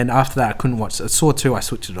 and after that I couldn't watch Saw 2. I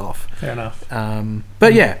switched it off. Fair enough.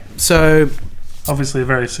 But yeah, so obviously a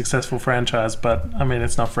very successful franchise, but I mean,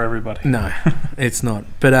 it's not for everybody. No, it's not.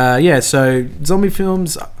 But so zombie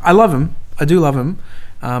films, I love them. I do love them.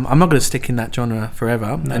 I'm not going to stick in that genre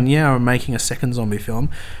forever. No. And I'm making a second zombie film,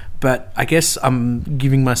 but I guess I'm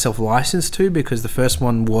giving myself license to, because the first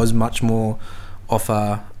one was much more of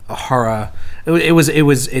a a horror.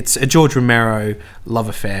 It's a George Romero love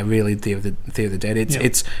affair, really. Theater of the Dead.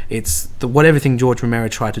 It's what everything George Romero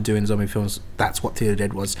tried to do in zombie films. That's what Theater of the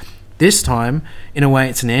Dead was. This time, in a way,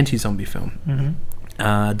 it's an anti-zombie film.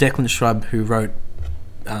 Declan Shrub, who wrote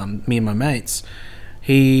Me and My Mates,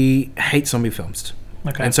 he hates zombie films.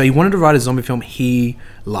 Okay. And so he wanted to write a zombie film he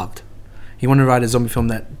loved. He wanted to write a zombie film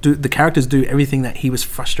that the characters do everything that he was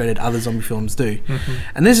frustrated other zombie films do.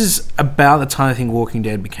 And this is about the time I think Walking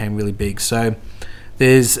Dead became really big. So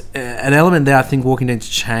there's an element there, I think Walking Dead's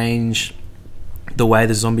changed the way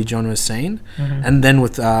the zombie genre is seen. And then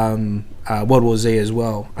with World War Z as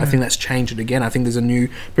well, I think that's changed it again. I think there's a new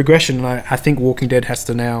progression. I think Walking Dead has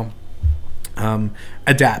to now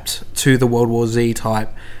adapt to the World War Z type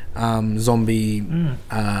zombie,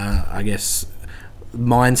 I guess,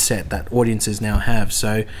 mindset that audiences now have.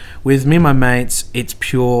 So with Me and My Mates, it's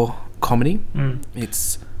pure comedy.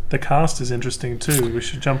 It's the cast is interesting too. We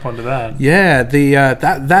should jump onto that. Yeah, the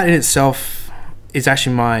that in itself is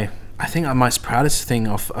actually my proudest thing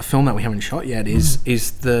of a film that we haven't shot yet is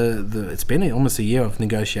the it's been almost a year of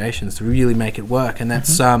negotiations to really make it work, and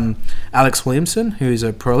that's Alex Williamson, who is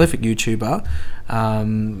a prolific YouTuber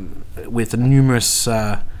with numerous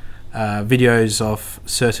videos of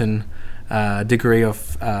certain degree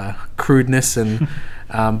of crudeness, and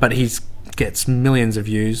but he gets millions of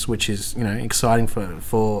views, which is exciting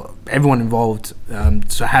for everyone involved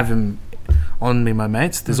to have him on Me and My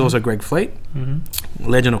Mates. There's also Greg Fleet,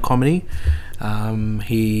 legend of comedy.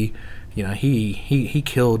 He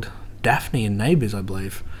killed Daphne in Neighbours, I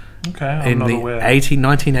believe. Okay, I'm not aware.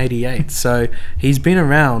 1988. So he's been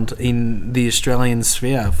around in the Australian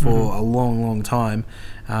sphere for a long, long time.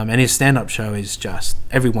 And his stand-up show is just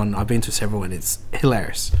everyone. I've been to several, and it's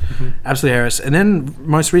hilarious, absolutely hilarious. And then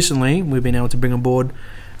most recently, we've been able to bring aboard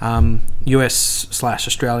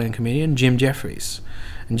US/Australian comedian Jim Jeffries,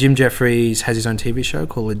 and Jim Jeffries has his own TV show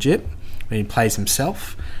called Legit, where he plays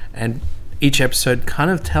himself, and each episode kind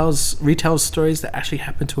of retells stories that actually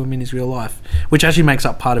happened to him in his real life, which actually makes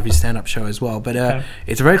up part of his stand-up show as well. But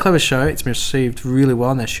it's a very clever show. It's been received really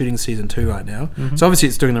well, and they're shooting season 2 right now. So obviously,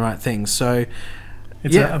 it's doing the right thing. So.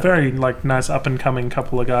 It's a very nice up and coming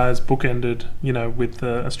couple of guys, bookended, with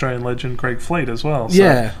the Australian legend Greg Fleet as well.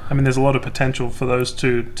 So, I mean, there's a lot of potential for those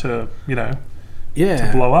two to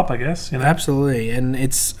blow up, I guess. Absolutely, and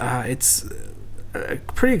it's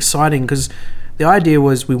pretty exciting because the idea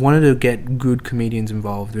was we wanted to get good comedians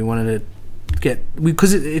involved. We wanted to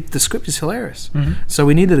because the script is hilarious, so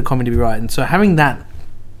we needed a comedy to be right, and so having that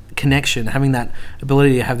connection, having that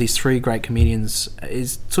ability to have these 3 great comedians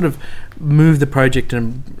is sort of move the project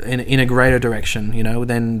in a greater direction,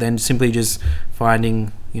 than simply just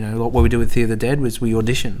finding, what we did with Theater of the Dead was we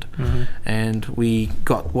auditioned and we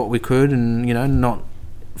got what we could, and not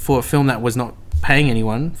for a film that was not paying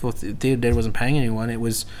anyone, for Theater of the Dead wasn't paying anyone, it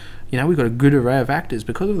was, we got a good array of actors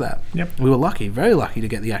because of that. We were lucky, very lucky to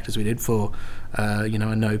get the actors we did for a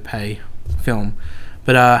no pay film,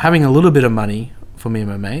 but having a little bit of money for Me and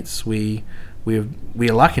My Mates, we are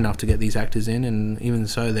lucky enough to get these actors in, and even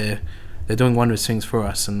so, they're doing wondrous things for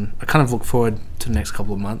us. And I kind of look forward to the next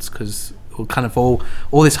couple of months because we'll kind of all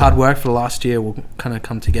this hard work for the last year will kind of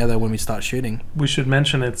come together when we start shooting. We should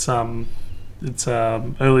mention it's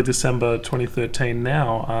early December 2013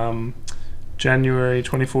 now. January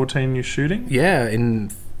 2014, you're shooting. Yeah,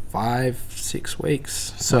 in 5-6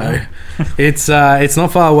 weeks. So it's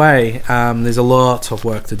not far away. There's a lot of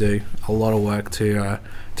work to do, a lot of work to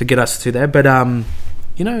get us to there. But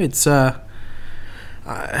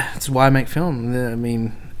it's why I make film. I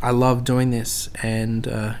mean, I love doing this, and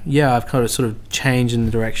I've kind of sort of changed in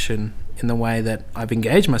the direction in the way that I've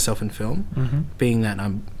engaged myself in film, being that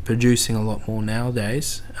I'm producing a lot more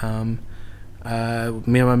nowadays. Me and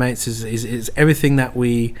My Mates is everything that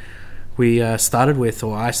we started with,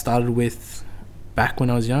 or I started with back when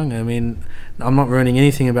I was young. I mean, I'm not ruining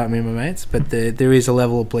anything about Me and My Mates, but there is a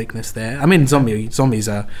level of bleakness there. I mean, zombies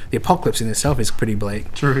are, the apocalypse in itself is pretty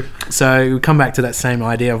bleak. True. So we come back to that same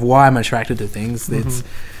idea of why I'm attracted to things. It's,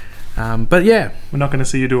 but yeah. We're not going to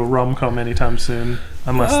see you do a rom-com anytime soon,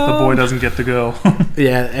 unless the boy doesn't get the girl.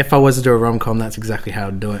 Yeah, if I was to do a rom-com, that's exactly how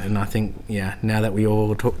I'd do it. And I think, now that we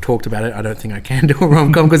all talked about it, I don't think I can do a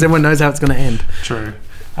rom-com because everyone knows how it's going to end. True.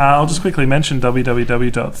 I'll just quickly mention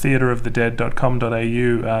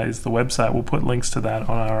www.theatreofthedead.com.au is the website. We'll put links to that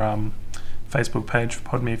on our Facebook page for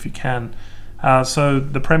Pod Me if you can. So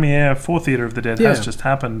the premiere for Theatre of the Dead has just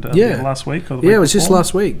happened last week or the week it was before? just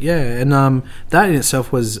last week, and that in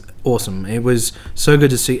itself was awesome. It was so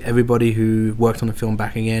good to see everybody who worked on the film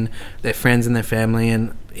back again, their friends and their family,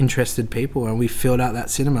 and interested people, and we filled out that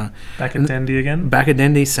cinema. Back at Dendy again? Back at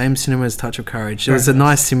Dendy, same cinema as Touch of Courage. There was a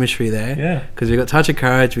nice symmetry there. Yeah. Because we got Touch of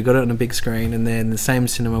Courage, we got it on a big screen, and then the same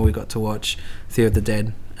cinema we got to watch Theatre of the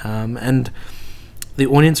Dead. And the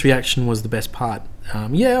audience reaction was the best part.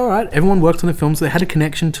 Yeah, all right, everyone worked on the film, so they had a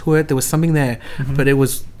connection to it. There was something there, but it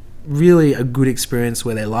was really a good experience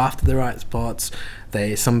where they laughed at the right spots.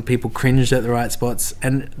 Some people cringed at the right spots,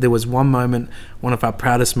 and there was one moment, one of our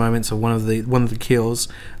proudest moments of one of the kills.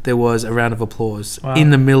 There was a round of applause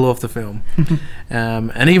in the middle of the film,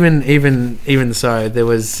 and even so,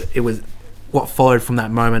 what followed from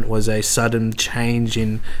that moment was a sudden change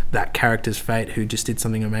in that character's fate, who just did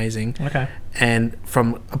something amazing. Okay. And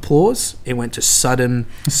from applause, it went to sudden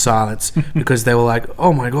silence because they were like,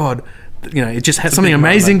 "Oh my God." It just had something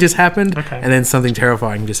amazing just happened, and then something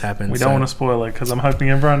terrifying just happened. We don't want to spoil it because I'm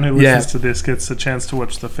hoping everyone who listens to this gets a chance to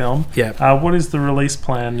watch the film. Yeah. What is the release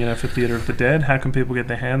plan, for Theatre of the Dead? How can people get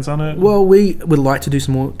their hands on it? Well, we would like to do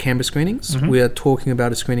some more Canberra screenings. We are talking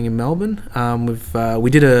about a screening in Melbourne.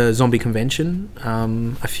 We did a zombie convention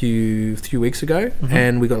a few weeks ago,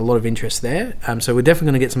 and we got a lot of interest there. So we're definitely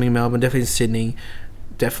going to get something in Melbourne, definitely in Sydney,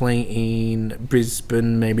 definitely in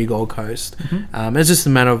Brisbane, maybe Gold Coast. It's just a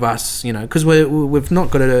matter of us, because we've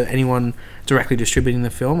not got anyone directly distributing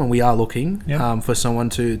the film, and we are looking for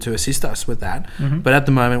someone to assist us with that. But at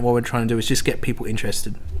the moment, what we're trying to do is just get people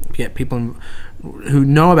interested, get people who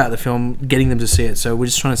know about the film, getting them to see it. So we're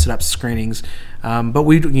just trying to set up screenings. But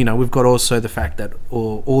we've got also the fact that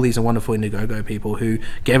all these are wonderful Indiegogo people who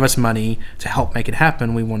gave us money to help make it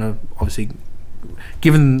happen. We want to obviously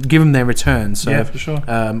give them their return. So yeah, for sure.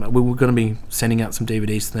 We're going to be sending out some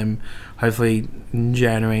DVDs to them, hopefully in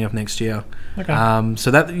January of next year. Okay. So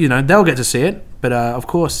that they'll get to see it, but of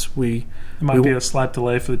course It might be a slight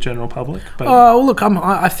delay for the general public. But look,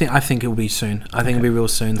 I think it'll be soon. I think it'll be real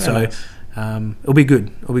soon. Very nice. It'll be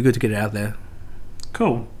good. It'll be good to get it out there.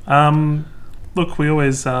 Cool. Look, we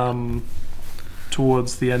always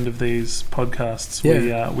towards the end of these podcasts,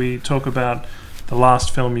 we talk about the last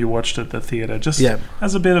film you watched at the theatre, just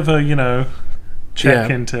as a bit of a check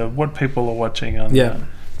into what people are watching on.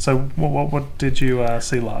 So what did you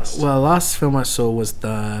see last? Well, last film I saw was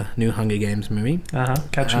the new Hunger Games movie.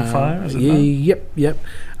 Catching Fire. Is it Yep.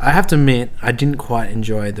 I have to admit, I didn't quite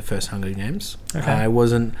enjoy the first Hunger Games. Okay.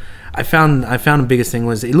 I found the biggest thing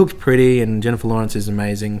was it looked pretty, and Jennifer Lawrence is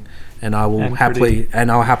amazing, and I'll happily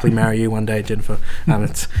marry you one day, Jennifer. And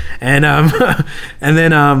then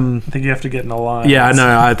I think you have to get in a line. Yeah, I know.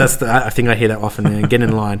 I think I hear that often. Get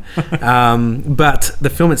in line. But the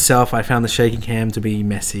film itself, I found the shaky cam to be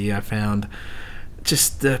messy. I found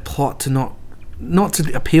just the plot to not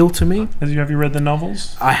to appeal to me. Have you read the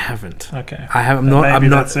novels? I haven't. Okay. I have. I'm not.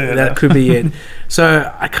 That's it. That could be it. So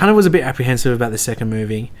I kind of was a bit apprehensive about the second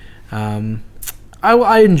movie.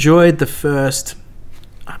 I enjoyed the first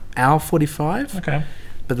hour 45. Okay.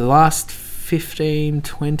 But the last 15,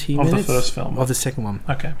 20 minutes... Of the first film? Of the second one.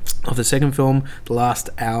 Okay. Of the second film, the last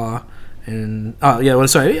hour... And I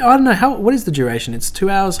don't know, what is the duration? It's 2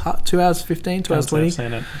 hours 15, 2 hours 20? I've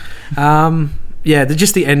seen it.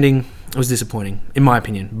 Just the ending was disappointing, in my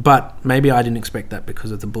opinion. But maybe I didn't expect that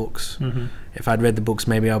because of the books. If I'd read the books,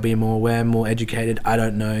 maybe I'll be more aware, more educated. I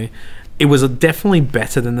don't know. It was definitely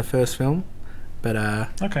better than the first film, but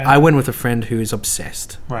I went with a friend who is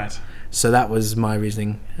obsessed. Right. So that was my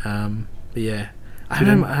reasoning. But yeah, I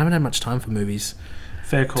haven't had much time for movies.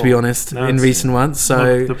 Fair call. To be honest, in recent ones.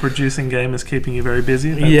 So look, the producing game is keeping you very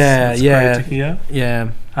busy. That's great to hear.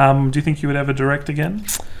 Yeah. Do you think you would ever direct again,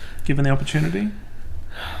 given the opportunity?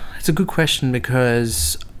 It's a good question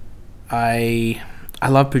because I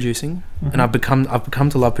love producing, and I've become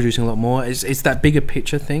to love producing a lot more. It's that bigger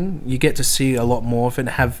picture thing. You get to see a lot more of it and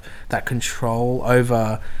have that control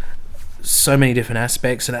over so many different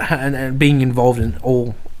aspects, and being involved in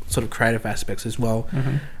all sort of creative aspects as well.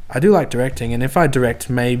 I do like directing, and if I direct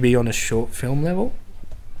maybe on a short film level,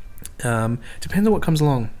 depends on what comes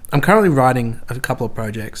along. I'm currently writing a couple of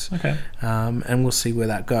projects, and we'll see where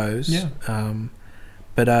that goes.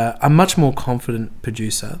 But I'm a much more confident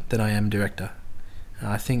producer than I am director.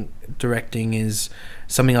 I think directing is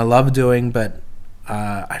something I love doing, but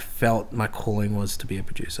I felt my calling was to be a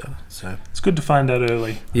producer. So it's good to find out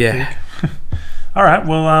early. Yeah. All right.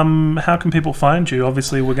 Well, how can people find you?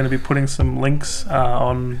 Obviously, we're going to be putting some links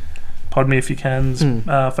on Pod Me If You Can's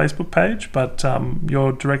Facebook page, but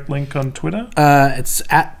your direct link on Twitter? It's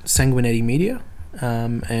at Sanguinetti Media.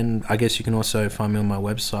 And I guess you can also find me on my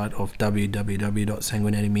website of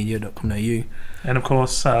www.sanguinettimedia.com.au. And of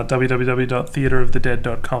course,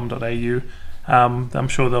 www.theatreofthedead.com.au. I'm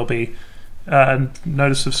sure there'll be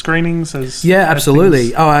notice of screenings? Yeah, absolutely.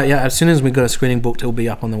 things- As soon as we've got a screening booked, it'll be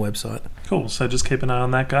up on the website. Cool. So just keep an eye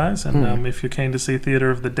on that, guys. And if you're keen to see Theatre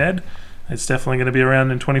of the Dead, it's definitely going to be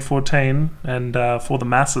around in 2014 and for the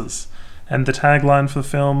masses. And the tagline for the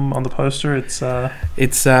film on the poster, it's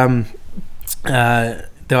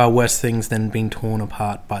there are worse things than being torn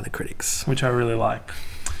apart by the critics. which I really like.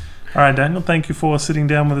 All right, Daniel, thank you for sitting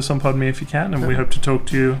down with us on Pod Me If You Can, and we hope to talk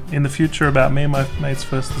to you in the future about me and my mates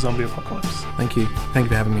versus the zombie apocalypse. Thank you. Thank you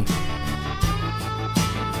for having me.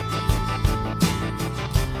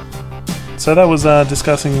 So that was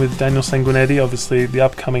discussing with Daniel Sanguinetti, obviously, the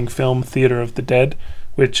upcoming film Theatre of the Dead,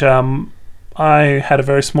 which I had a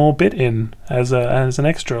very small bit in as an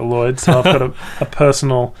extra, Lloyd, so I've got a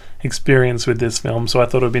personal experience with this film, so I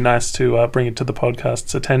thought it would be nice to bring it to the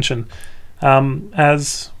podcast's attention.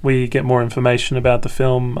 As we get more information about the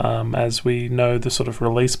film, as we know the sort of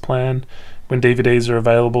release plan, when DVDs are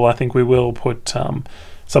available, I think we will put some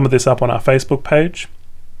of this up on our Facebook page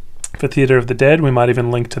for Theatre of the Dead. We might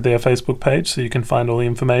even link to their Facebook page so you can find all the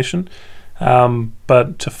information.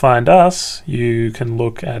 But to find us, you can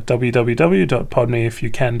look at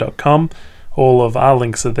www.podmeifyoucan.com. All of our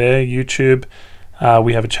links are there. YouTube.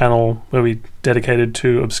 We have a channel where we dedicated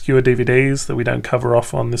to obscure DVDs that we don't cover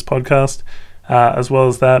off on this podcast. As well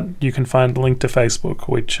as that, you can find a link to Facebook,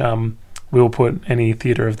 which we'll put any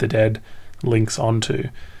Theatre of the Dead links onto.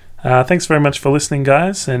 Thanks very much for listening,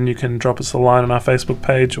 guys, and you can drop us a line on our Facebook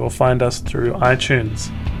page or find us through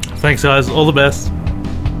iTunes. Thanks, guys. All the best.